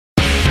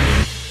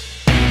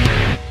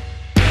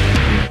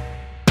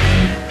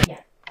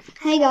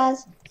Hey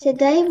guys,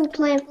 today we're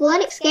playing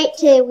Flood Escape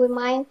 2 with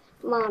my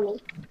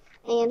mommy,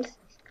 and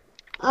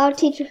we're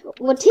teaching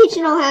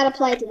her how to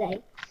play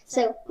today.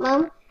 So,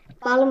 Mom,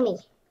 follow me.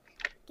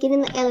 Get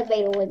in the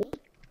elevator with me.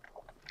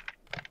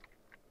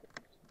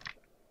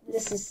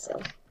 This is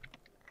so.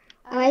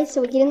 Alright,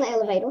 so we get in the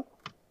elevator.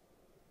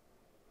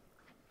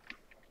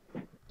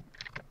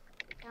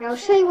 Now I'll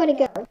show you where to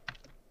go.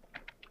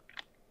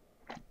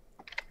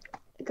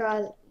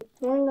 Guys,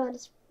 we're not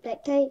to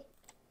spectate.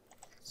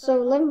 So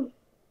let me.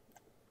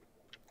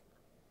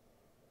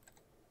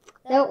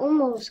 They're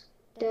almost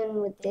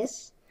done with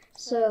this.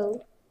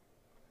 So,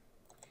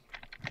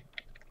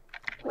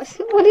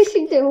 what is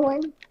she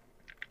doing?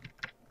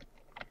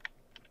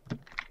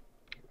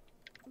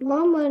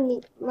 My mama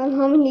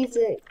needs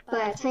to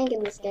buy a tank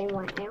in this game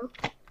right now.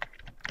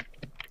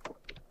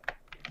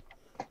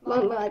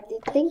 Mama,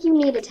 I think you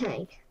need a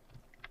tank.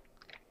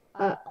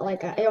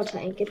 Like an air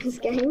tank in this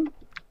game.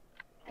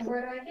 And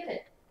where do I get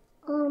it?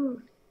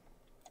 Do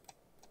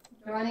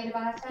I need to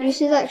buy a tank? You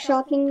see that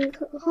shopping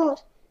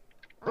cart?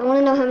 I want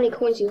to know how many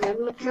coins you have.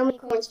 How many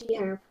coins do you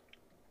have?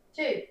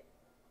 2.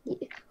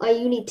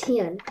 You need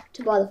 10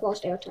 to buy the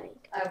first air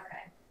tank.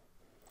 Okay.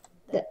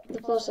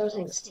 The first air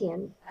tank is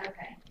 10.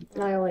 Okay.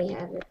 And I already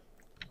have it.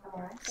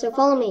 Alright. So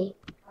follow me.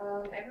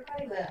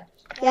 Everybody left.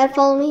 Yeah,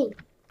 follow me.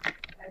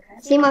 Okay.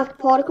 See my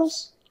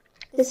particles?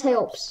 This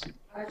helps.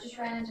 I just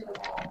ran into the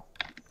wall.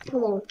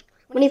 Come on.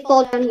 When you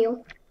fall down here.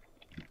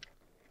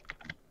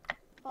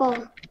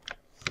 Fall.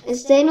 And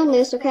stand on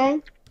this,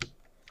 okay?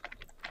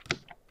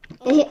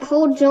 And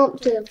hold jump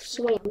to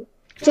swim.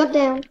 Jump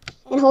down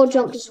and hold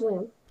jump to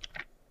swim.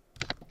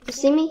 You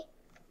see me?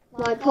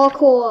 My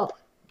parkour up.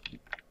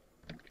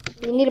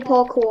 You need to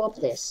parkour up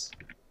this.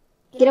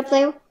 Get up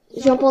there.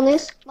 Jump on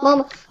this.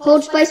 Mama,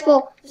 hold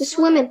spacebar to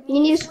swimming.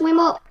 You need to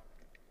swim up.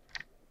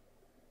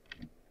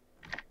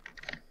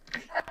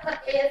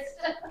 Yes.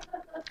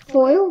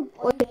 For real?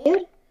 Oh, you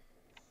did?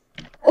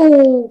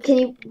 Oh,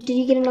 did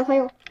you get enough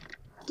air?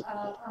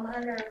 I'm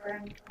under a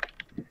ground.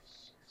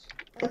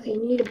 Okay,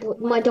 you need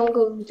to, don't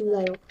go through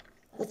there.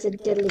 That's a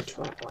deadly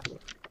trap right now.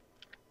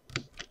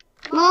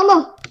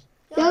 Mama,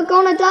 you're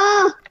gonna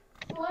die.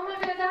 Why am I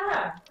gonna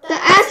die? The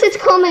acid's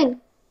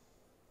coming.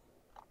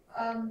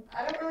 I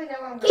don't really know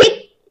where I'm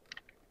going.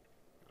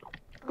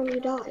 Oh, you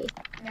die.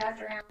 Yeah, I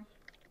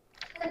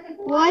drowned.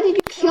 Why did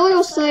you kill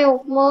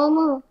yourself,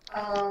 Mama?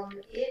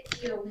 It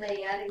killed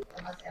me. I didn't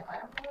kill myself. I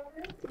don't know what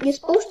I'm doing. You're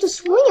supposed to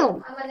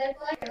swim. I'm a new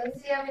player. Let's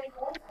see how many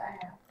coins I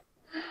have.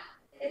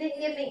 It didn't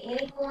give me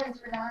any coins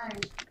for dying.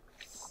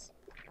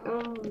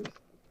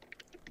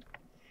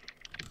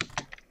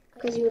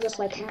 Because you were just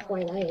like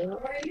halfway there.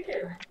 What are you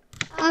doing?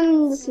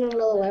 I'm listening to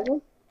another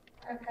level.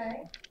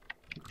 Okay.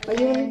 Are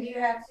you And you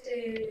have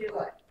to do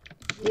what?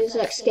 Use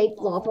escape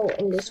lava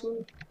in this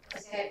one?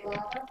 Escape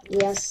lava?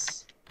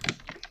 Yes.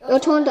 It'll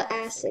turn to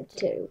acid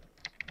too.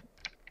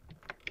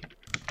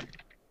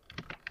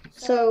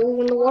 So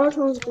when the water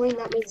turns green,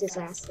 that means it's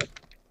acid.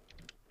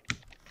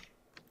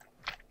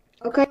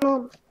 Okay,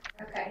 Mom.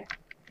 Okay.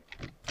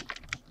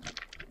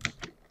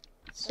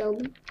 So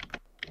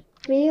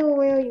be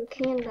aware you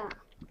can die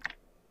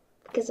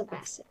because of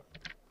acid.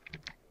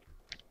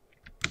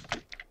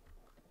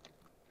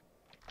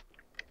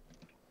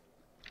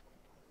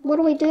 What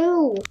do we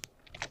do?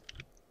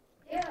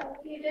 Yeah,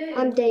 what do you do?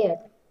 I'm dead.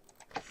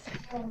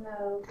 Oh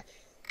no.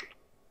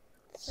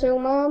 So,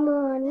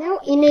 Mama, now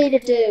what you need to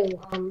do,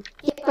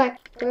 get back.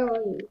 Where are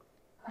you?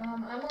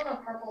 I'm on a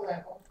purple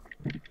level.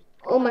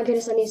 Oh my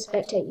goodness, I need to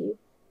spectate you.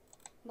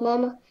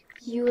 Mama,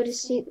 you would have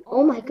seen.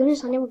 Oh my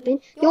goodness, I've never been.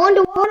 You're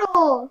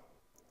underwater!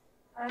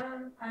 I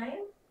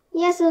am?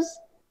 Yes,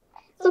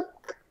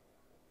 look.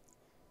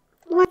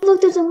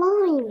 Look, there's a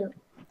line.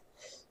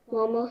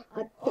 Mama,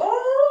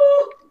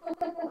 Oh!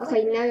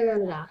 okay, now you're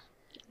gonna die.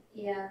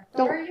 Yeah.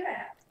 Don't. Where are you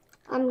at?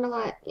 I'm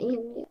not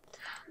in yet.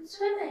 I'm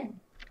swimming.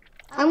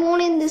 I'm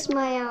wanting this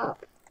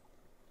map.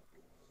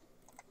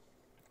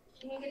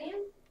 Can you get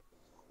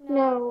in?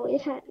 No, you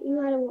had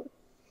a.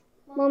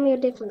 Mom, you're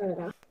definitely gonna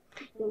die.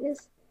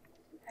 This.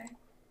 Okay.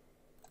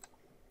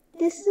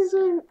 This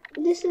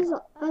is.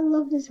 I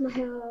love this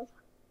map.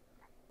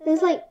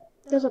 There's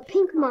a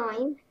pink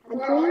mine, a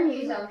Where are green.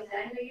 you,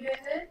 Zombiezane? Are you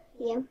doing good?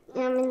 Yeah,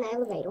 and I'm in the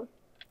elevator.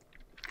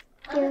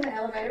 I'm in the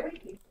elevator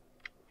with you.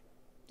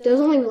 There's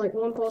only like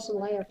one person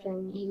left,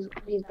 and he's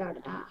about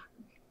to die.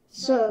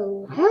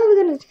 So how are we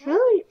gonna?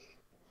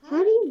 How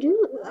do you do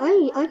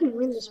it? I can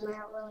win this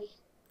map really.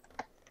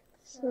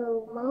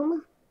 So,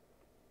 Mama,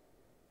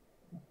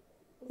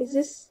 is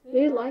this? Do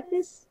you like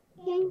this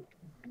game?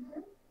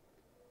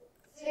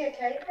 See a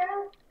cave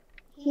cow?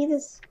 He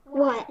this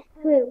what?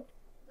 Who?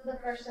 The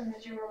person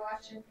that you were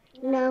watching.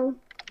 No.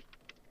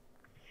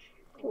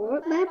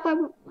 What map?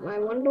 I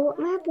wonder what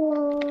map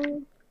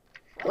was.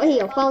 Well,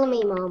 here, follow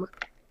me, Mama.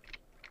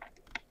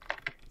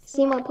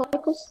 See my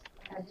particles?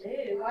 I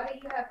do. Why do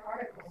you have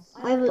particles?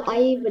 I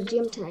have a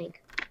gym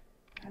tank.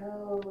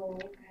 Oh,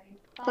 okay.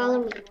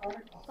 Follow me.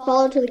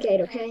 Follow to the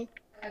gate, okay?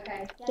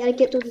 Okay. You gotta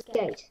get through this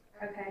gate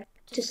Okay.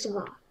 to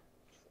survive.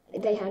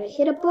 They had to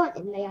hit a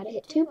button. They had to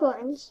hit 2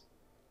 buttons.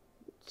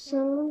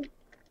 someone.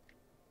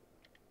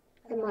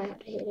 I might have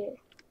to hit it.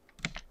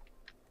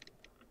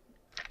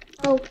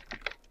 Oh.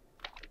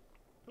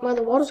 Well,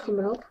 the water's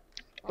coming up.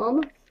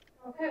 Mama?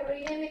 Okay, what do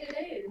you need me to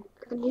do?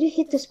 I need to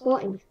hit this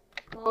button.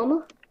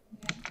 Mama?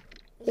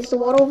 Is the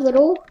water over the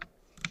door?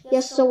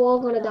 Yes, so we're all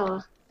gonna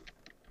die.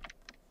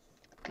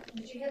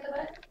 Did you hit the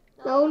button?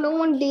 No, no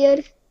one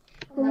did.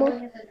 No one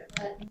hit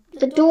the button.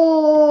 The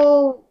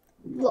door...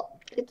 Look,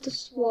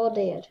 it's all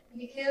dead.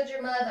 You killed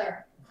your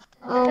mother.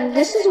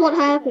 This is what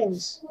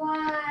happens.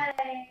 Why?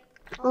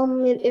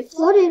 It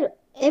flooded.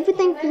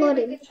 Everything Maybe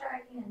flooded. we can try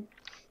again.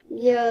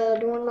 Yeah,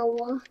 do you wanna know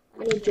why?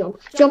 I need to jump.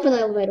 Jump in the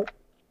elevator.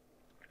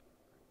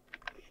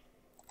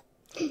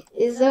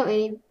 Is there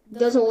any...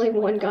 There's only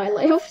one guy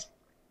left.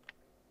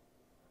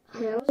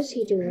 How is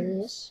he doing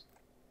this?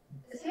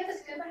 Does he have a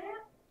scuba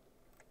hat?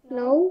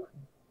 No.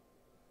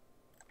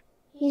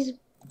 He's...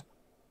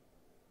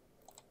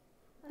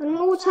 I don't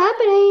know what's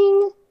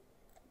happening.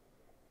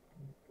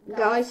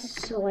 Guys, this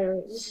is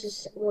hilarious. This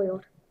is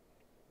weird.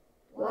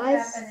 Why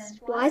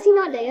is he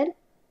not dead?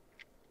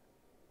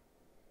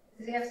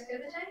 Does he have a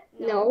scuba tank?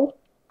 No.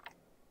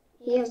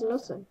 He has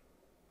nothing.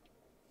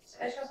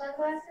 Special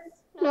sunglasses?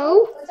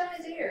 No. What's on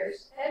his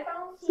ears?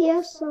 Headphones?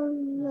 Yes,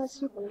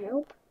 that's not gonna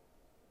help.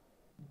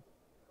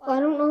 I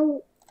don't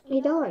know.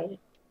 He died.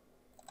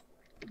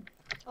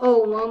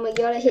 Oh, Mama, you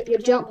gotta hit your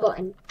jump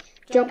button.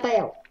 Jump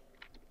out.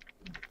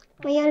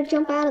 Well, you gotta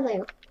jump out of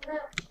there. No.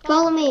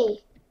 Follow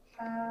me.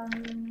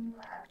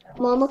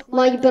 Mama,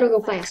 you better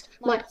go fast.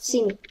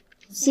 See me.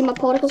 See my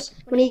particles?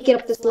 We need to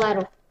get up this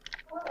ladder.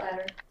 What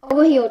ladder?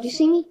 Over here, do you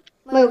see me?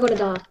 We're gonna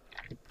die.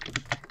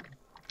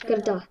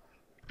 Gonna die.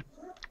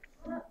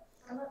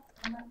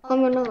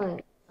 I'm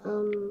not.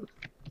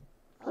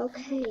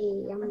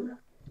 Okay,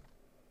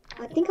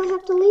 I think I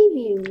have to leave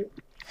you.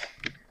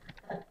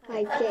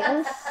 I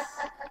guess.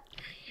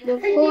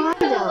 Before I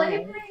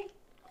die.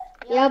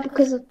 Yeah,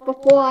 because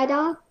before I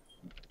die,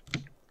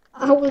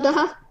 I will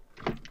die.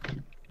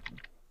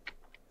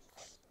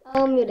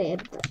 You're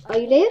dead. Are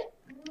you dead?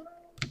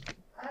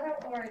 I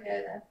don't know where to go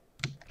then.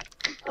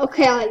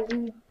 Okay,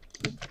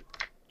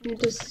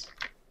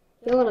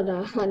 you're gonna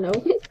die. I know.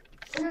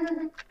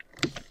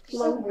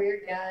 Some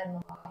weird guy in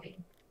the lobby.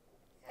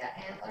 He's got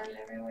antlers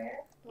everywhere.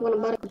 When I'm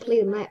about to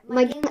complete the map.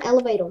 Get in the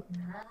elevator.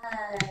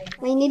 Nice.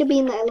 You need to be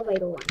in the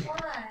elevator right now.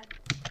 Why?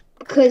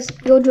 Because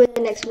you'll do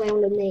the next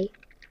round with me.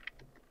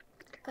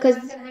 Because I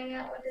can hang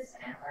out with this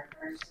antler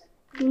person.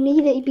 You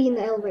need to be in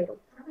the elevator.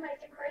 I'm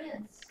making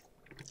friends.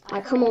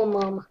 Alright, come on,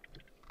 Mama.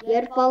 You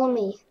have to follow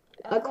me.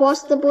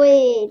 Across the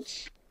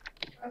bridge.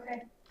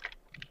 Okay.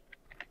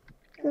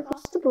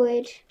 Across the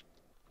bridge.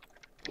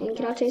 And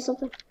can I tell you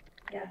something?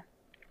 Yeah.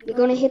 You're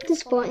gonna hit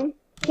this button.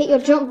 Hit your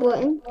jump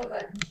button. What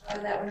button? Oh,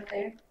 that one up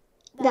there?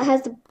 That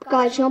has the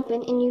guy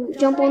jumping, and you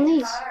jump on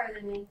these. Higher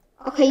than me.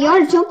 Okay, you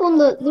gotta jump on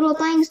the little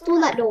things through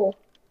that door.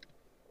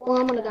 Or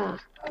I'm gonna die.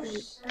 Oh,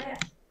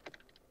 snap.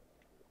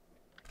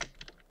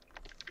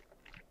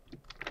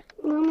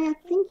 Mommy, I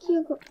think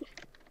you're go.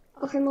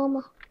 Okay,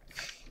 Mama.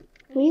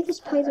 We need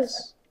to play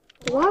this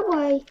the right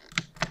way.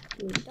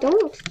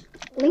 Don't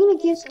lean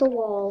against the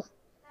wall.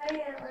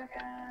 Hey, antler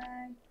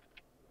guy.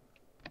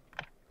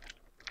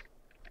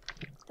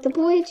 The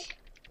bridge.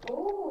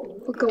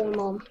 Ooh. We're going,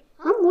 Mom.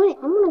 I'm winning.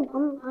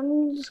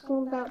 I'm just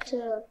going about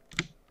to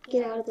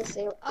get out of this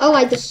area. Oh,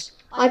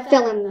 I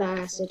fell in the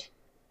acid.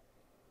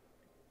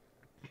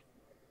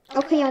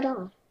 Okay, I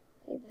died.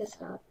 Okay, this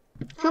died.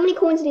 How many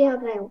coins do you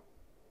have now?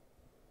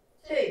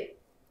 2.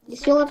 You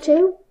still have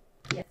 2?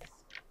 Yes.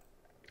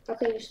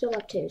 Okay, you still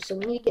have 2. So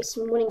we need to get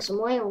winning some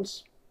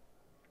rounds.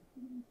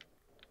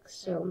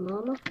 So,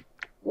 Mama,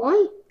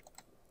 why?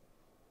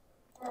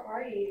 Where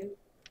are you?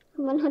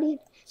 Come on, honey.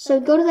 So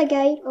go to the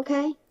gate,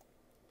 okay?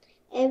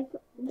 And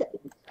go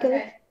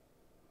Okay.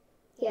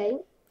 gate.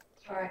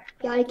 Alright.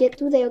 You gotta get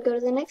through there. Go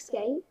to the next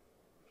gate.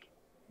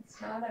 It's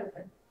not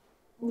open.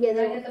 Yeah,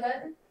 Did I hit the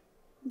button?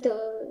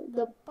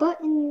 the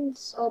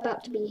buttons are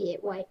about to be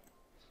hit. Wait.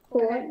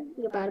 Or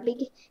you're about to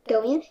be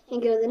go in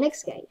and go to the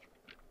next gate.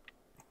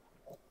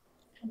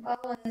 I'm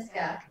following this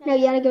guy. No,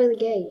 you gotta go to the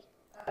gate.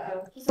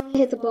 Uh-oh. He's gonna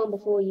hit the button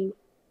before you.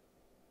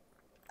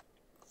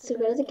 So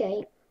go to the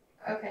gate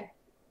Okay.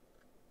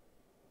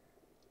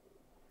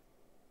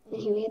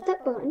 and you hit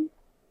that button.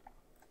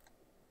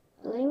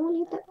 Does anyone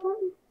hit that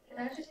button? Can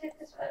I just hit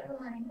this button with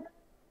my hand?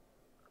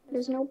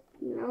 There's no.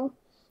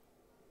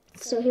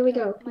 So here we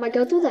go. Might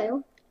go through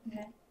there.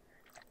 Okay.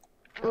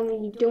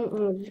 You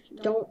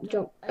don't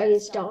jump.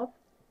 Stop.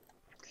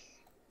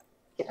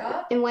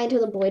 Stop. And wait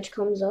until the bridge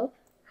comes up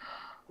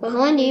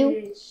behind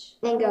you,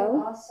 and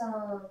go.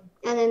 Awesome.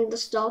 And then the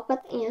stop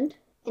at the end,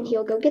 and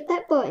he'll go get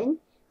that button,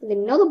 and then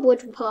another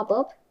bridge will pop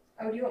up.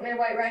 Oh, do you want me to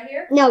wait right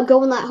here? No,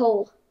 go in that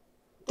hole,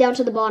 down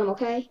to the bottom,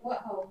 okay? What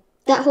hole?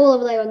 That hole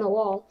over there in the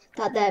wall,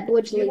 that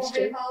bridge You leads want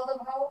me to to. follow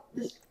the hole?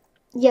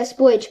 Yes,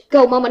 bridge.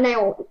 Go, Mama,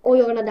 now, or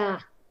you're gonna die.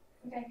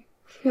 Okay.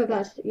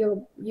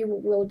 You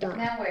will die.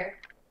 Now where?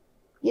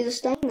 You just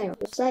stay there.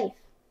 You're safe.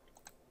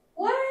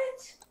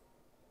 What?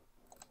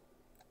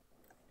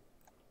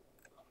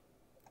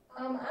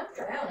 I'm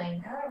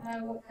drowning. I don't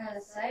know what kind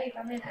of safe.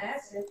 I'm in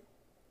acid.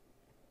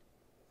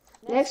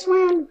 Next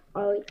round.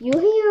 Oh, you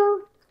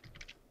here?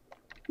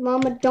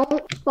 Mama,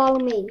 don't follow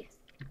me.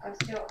 I've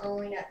still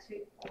only got 2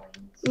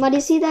 coins. Ma, do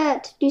you see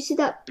that? Do you see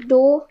that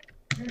door?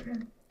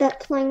 Mm-mm.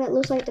 That thing that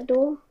looks like the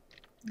door?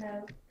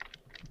 No.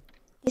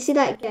 You see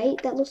that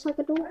gate that looks like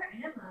a door? Where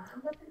am I?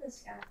 I'm up in the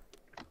sky.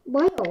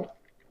 Wow.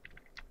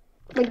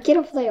 Like, get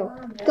up there. Oh,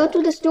 no. Go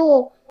through this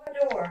door.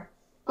 What door?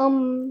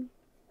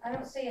 I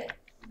don't see it.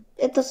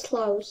 It's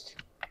closed.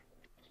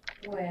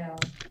 Well.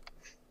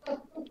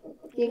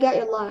 You got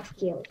your life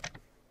killed.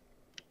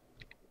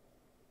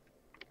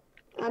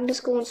 I'm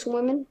just going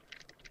swimming.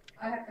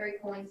 I have 3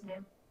 coins now.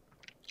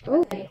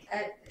 Oh,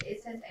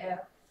 It says F.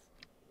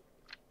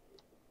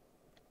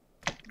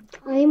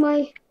 I need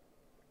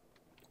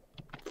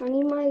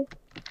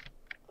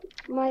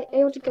my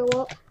arrow to go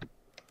up.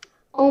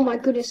 Oh my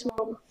goodness,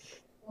 Mom.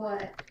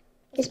 What?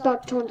 It's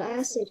about to turn to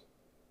acid.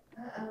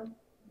 Uh-oh.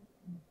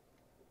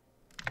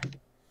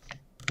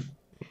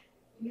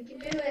 You can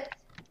do it.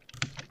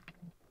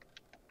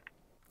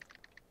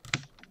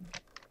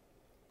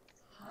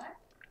 Hot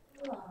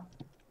lava.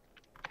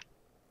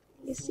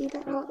 You see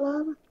that hot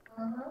lava?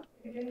 Uh-huh.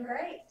 You're doing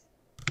great.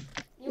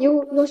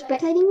 You're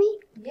spectating me?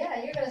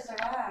 Yeah, you're gonna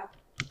survive.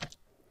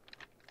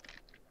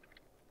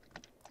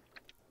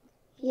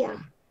 Yeah.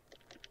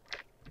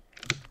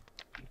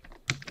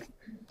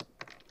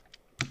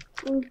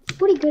 I'm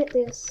pretty good at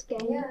this game.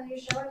 Yeah, you're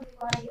showing me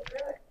how to get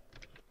through it.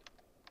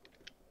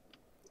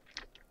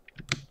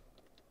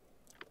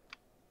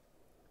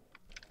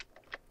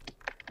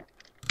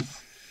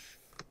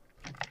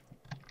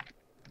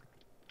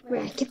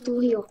 Right, get through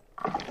here.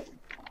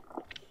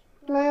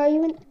 Where are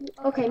you in?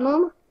 Okay,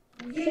 Mama.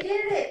 You did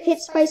it! Hit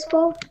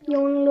spacebar.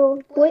 You're on a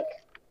little quick.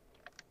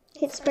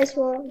 Hit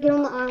spacebar. Get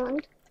on the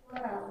island.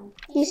 Wow.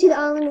 You see the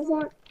island in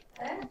front?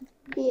 That?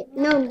 Yeah.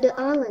 No, the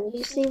island.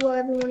 You see where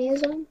everyone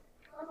is on?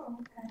 Oh,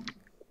 okay.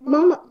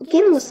 Mama,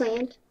 get on the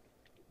sand.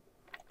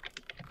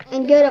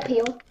 And get up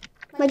here.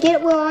 Now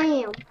get where I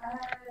am.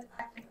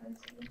 I can't really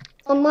see.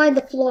 On my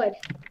the flood.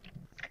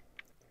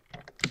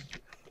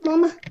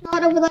 Mama,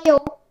 not over there.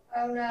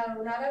 Oh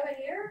no, not over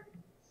here?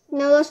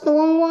 No, that's the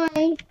wrong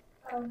way.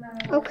 Oh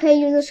no. Okay,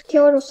 you just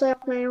killed yourself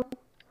now.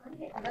 I'm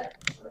getting that.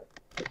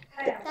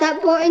 Hey,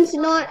 That button's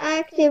not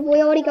active.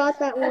 We already got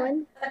that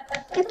one.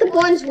 If the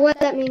button's red,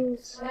 that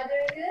means am I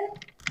doing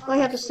good? I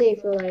have to see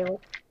if you're there.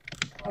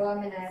 Oh,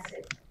 I'm in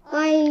acid.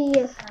 I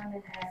I'm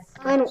in acid.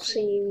 I don't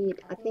see you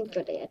either. I think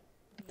you're dead.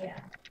 Yeah,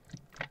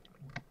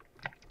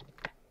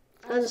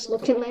 I just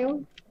looked in there.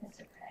 it's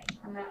okay.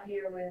 I'm out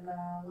here with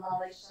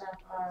lolly stuff.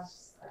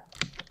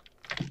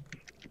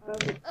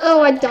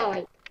 Oh, I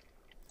died.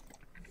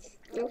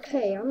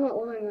 Okay, I'm not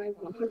lying. I have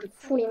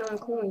 149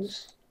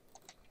 coins.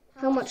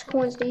 How much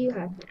coins do you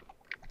have?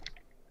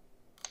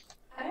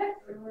 I have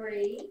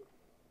 3.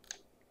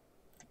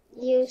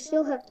 You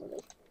still have 3.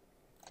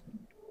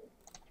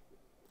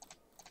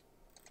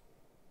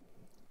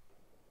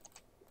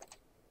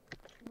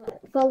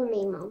 Follow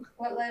me, Mom.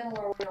 What level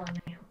are we on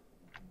now?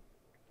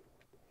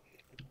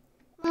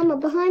 Mama,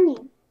 behind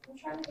you. I'm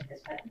trying to get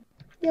this button.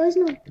 There's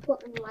no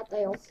button right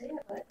there. I see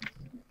a button.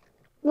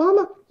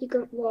 Mama, you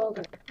go. Well,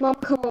 Mom,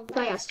 come on,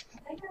 fast.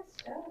 I think I'm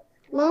stuck.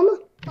 Mama,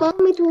 follow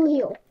me through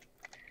here.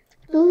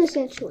 Through this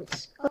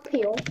entrance. Up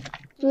here.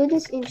 Through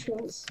this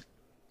entrance.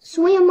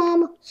 Swim,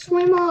 Mama.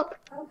 Swim up.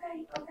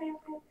 Okay.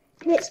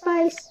 Hit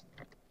space.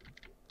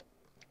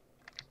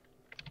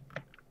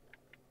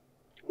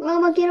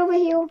 Mama, get over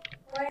here.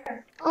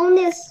 Where? On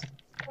this.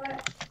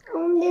 What?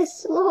 On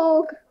this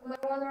log. Am I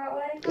going the right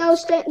way? No,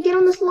 get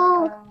on this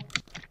log.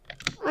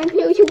 I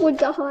knew you would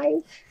die.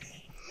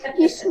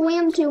 You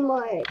swim too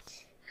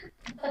much.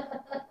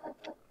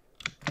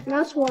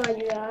 That's why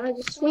you died.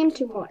 You swim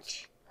too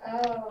much.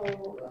 Oh,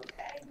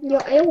 okay.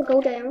 Your air will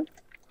go down.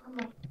 I'm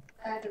a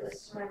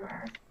fabulous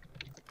swimmer.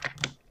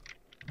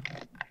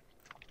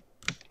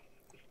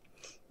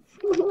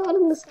 I'm not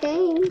in this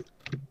game.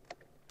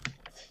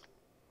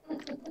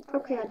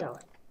 Okay, I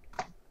died.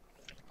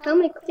 How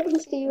many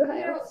coins do you I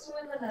have? don't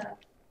swim enough.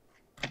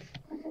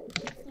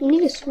 You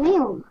need to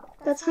swim.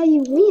 That's how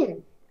you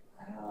win.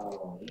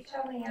 Oh, you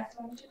told me I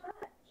swam too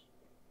much.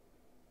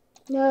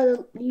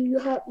 No,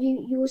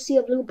 you will see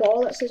a blue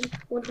ball that says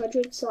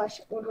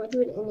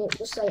 100/100 and it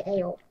will say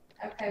AO.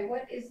 Okay,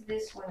 what is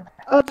this one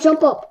about?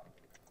 Jump up.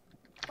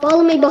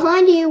 Follow me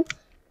behind you.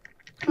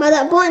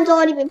 That button's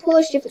already been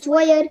pushed. If it's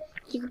red,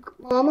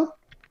 Mama,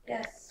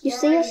 Yes. you where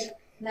see are us? you?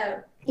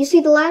 No. You see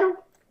the ladder?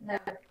 No.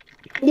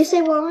 You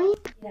say where I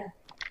am?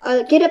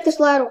 Yeah. Get up this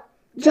ladder.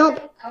 Jump.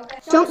 Okay.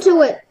 Jump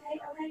to it.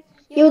 Okay.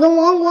 You're the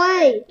wrong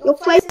way. You're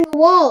facing the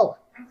wall.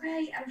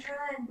 Okay, I'm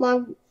trying.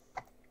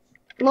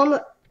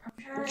 Mama,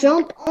 I'm trying.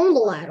 jump on the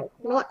ladder,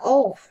 not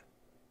off.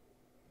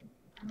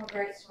 I'm a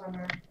great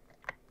swimmer.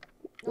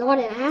 Not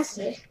in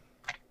acid.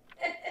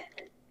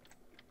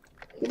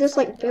 You just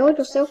like build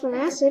yourself in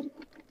acid.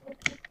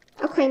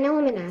 Okay, now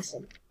I'm in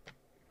acid.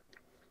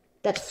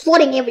 That's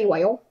flooding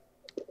everywhere.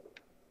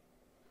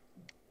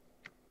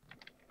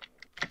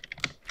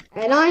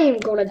 And I am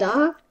gonna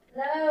die.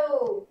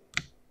 No.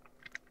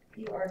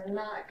 You are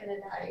not gonna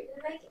die.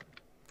 You're gonna make it.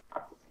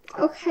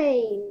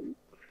 Okay.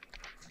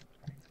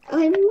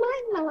 I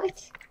might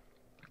not.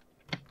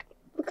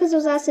 Because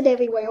there's acid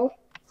everywhere.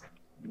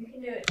 You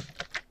can do it.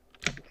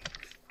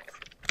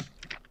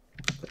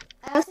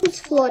 Acid's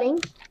flooding.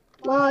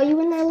 Wow, are you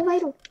in the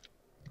elevator?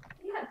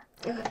 Yeah.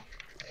 Okay.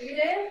 Are you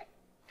there?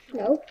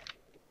 No.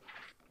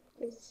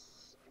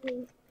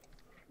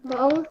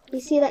 Well,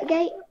 you see that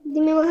gate? Do you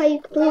remember how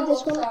you completed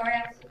this one? Sorry,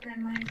 I was looking at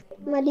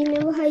mine. Do you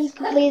remember how you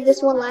completed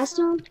this one last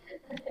time?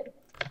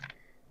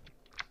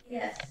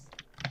 Yes.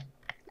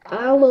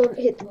 I will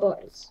hit the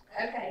buttons.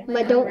 Okay.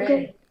 But don't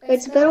go.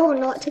 It's better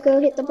not to go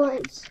hit the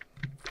buttons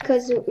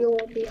because it will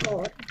be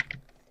hard.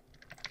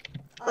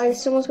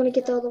 Someone's gonna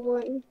get the other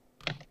one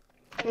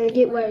and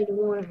get ready to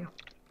run out.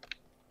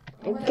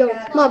 And go.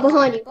 Come on,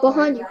 behind you,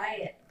 behind you.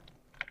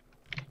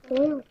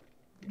 Go.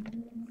 He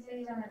said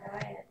he's on a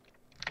diet.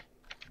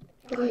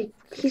 Okay,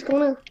 he's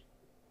gonna.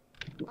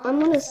 I'm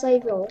gonna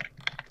save y'all.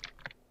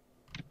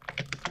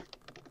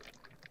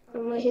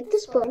 I'm gonna hit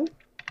this button.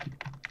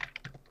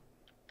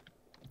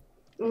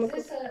 Is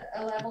this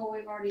a level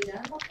we've already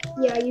done before?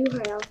 Yeah, you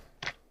have.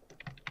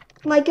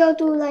 My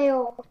go-to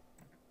layer.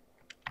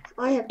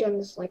 I have done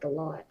this like a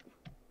lot.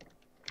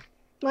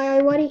 Are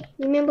you ready?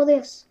 You remember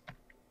this?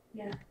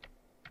 Yeah.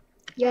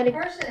 You The gotta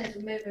person is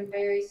moving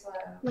very slow.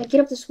 get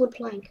up this wood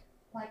plank.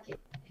 Like it.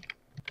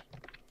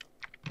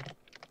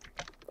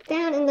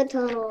 Down in the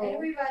tunnel.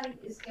 Everybody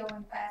is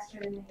going faster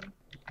than me.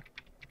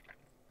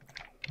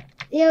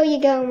 There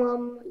you go,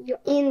 Mom. You're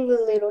in the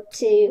little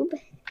tube.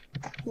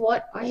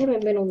 What? I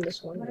haven't been on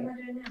this one What am yet.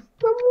 I doing now?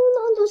 I'm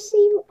on the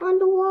sea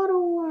underwater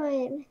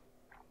one.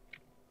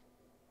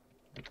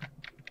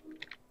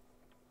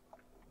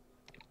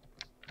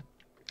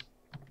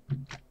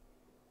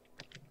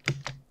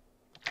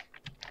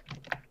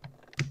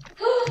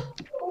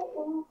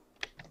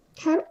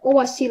 Oh,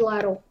 I see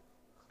ladder.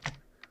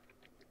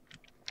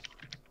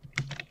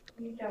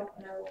 You don't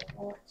know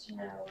what to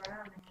know where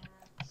I'm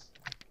at.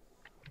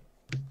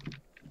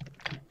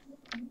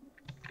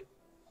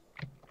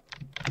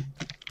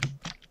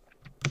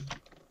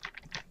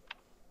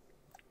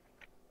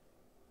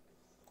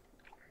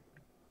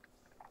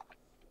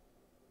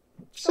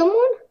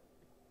 Someone?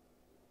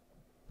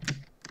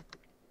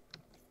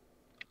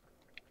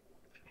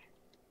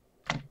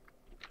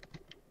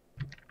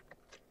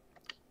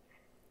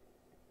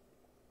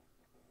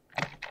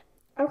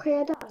 Okay,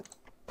 I died.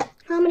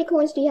 How many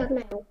coins do you have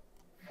now?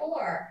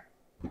 4.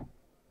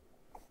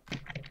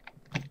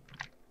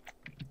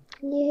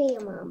 Yeah,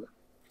 Mom.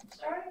 I'm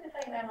starting to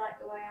think I like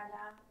the way I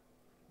die.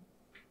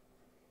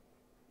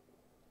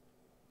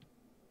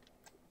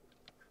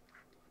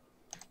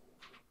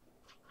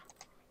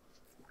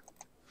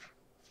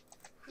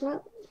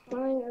 Well,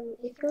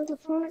 if you're the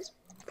phone, it's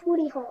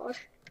pretty hard.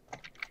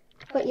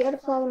 But you gotta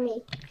follow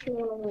me if you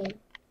wanna win.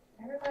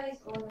 Everybody's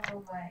going the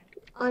wrong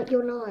way.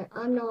 You're not.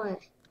 I'm not.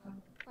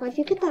 Well, if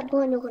you get that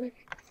button, you're gonna.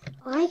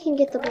 I can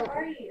get the Where button.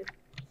 are you?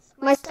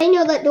 Stay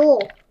near that door.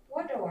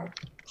 What door?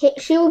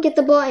 She will get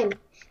the button.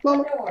 Mom,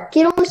 What door?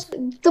 get on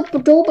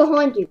the door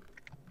behind you.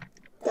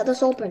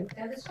 That's open.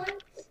 Go this way?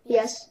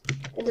 Yes.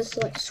 And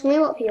just like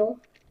swim up here.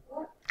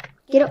 What?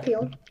 Get up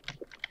here.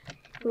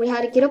 We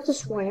had to get up the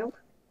swamp.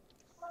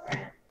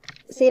 Alright.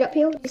 See it up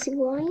here? You see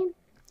where I am?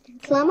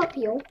 Climb up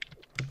here.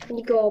 And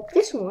you go up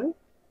this one.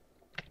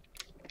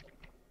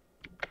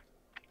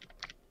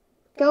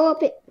 Go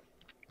up it.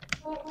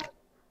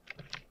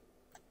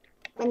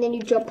 And then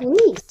you jump on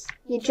these.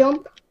 You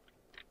jump.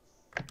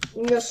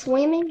 And you're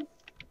swimming.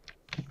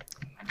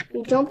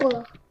 You jump.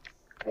 Are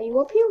you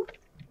up here?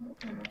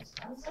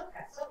 I'm so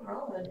got something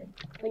wrong with it.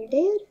 Are you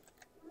dead?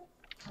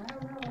 I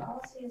don't know.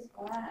 All I see is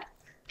black.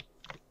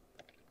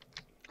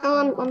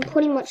 I'm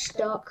pretty much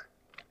stuck.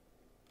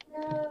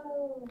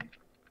 No.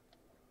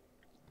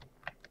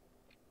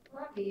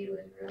 My view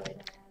is really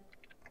bad.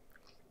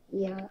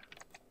 Yeah.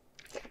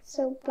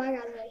 So bye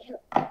guys.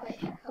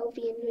 I hope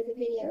you enjoyed the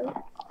video.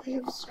 I hope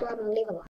you subscribe and leave a like.